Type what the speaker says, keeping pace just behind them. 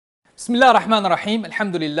Bismillahirrahmanirrahim.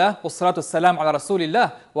 Alhamdulillah. Wassalatu wassalamu ala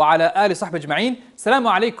Rasulillah wa ala alihi sahbihi ajma'in. Assalamu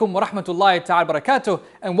alaikum wa rahmatullahi ta'ala barakatuh,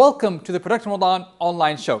 and welcome to the Productive Ramadan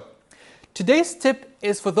online show. Today's tip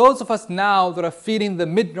is for those of us now that are feeling the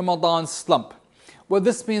mid-Ramadan slump. What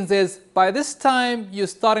this means is, by this time, you're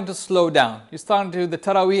starting to slow down. You're starting to, the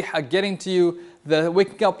Taraweeh are getting to you, the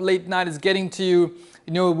waking up late night is getting to you,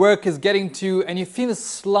 work is getting to you, and you're feeling this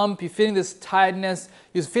slump, you're feeling this tiredness,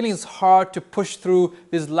 you're feeling it's hard to push through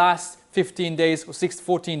these last 15 days or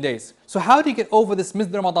 14 days. So how do you get over this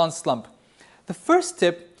mid-Ramadan slump? The first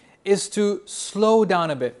tip is to slow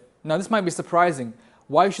down a bit. Now this might be surprising.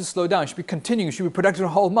 Why you should slow down? You should be continuing, you should be productive the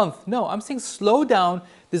whole month. No, I'm saying slow down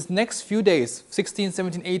these next few days, 16,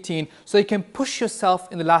 17, 18, so you can push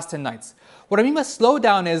yourself in the last 10 nights. What I mean by slow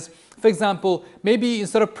down is, for example, maybe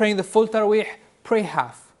instead of praying the full Taraweeh, pray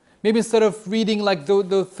half. Maybe instead of reading like the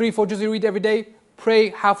 3-4 juz you read every day, pray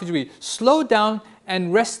half you read. Slow down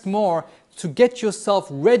and rest more to get yourself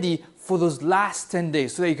ready for those last 10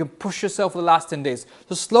 days so that you can push yourself for the last 10 days.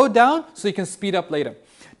 So slow down so you can speed up later.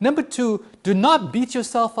 Number two, do not beat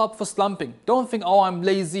yourself up for slumping. Don't think, oh, I'm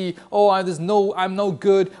lazy, oh, I'm no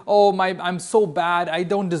good, oh, I'm so bad, I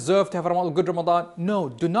don't deserve to have a good Ramadan. No,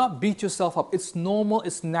 do not beat yourself up. It's normal,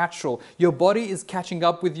 it's natural. Your body is catching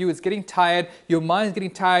up with you, it's getting tired, your mind is getting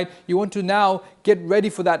tired. You want to now get ready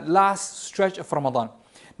for that last stretch of Ramadan.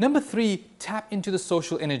 Number three, tap into the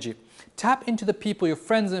social energy. Tap into the people, your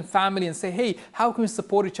friends and family, and say, hey, how can we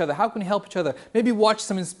support each other? How can we help each other? Maybe watch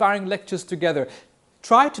some inspiring lectures together.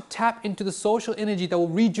 Try to tap into the social energy that will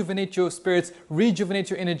rejuvenate your spirits, rejuvenate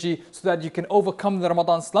your energy so that you can overcome the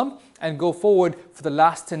Ramadan slump and go forward for the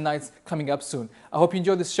last 10 nights coming up soon. I hope you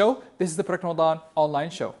enjoyed this show. This is the Productive Ramadan online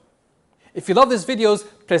show. If you love these videos,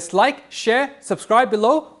 press like, share, subscribe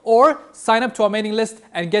below, or sign up to our mailing list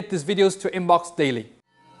and get these videos to your inbox daily.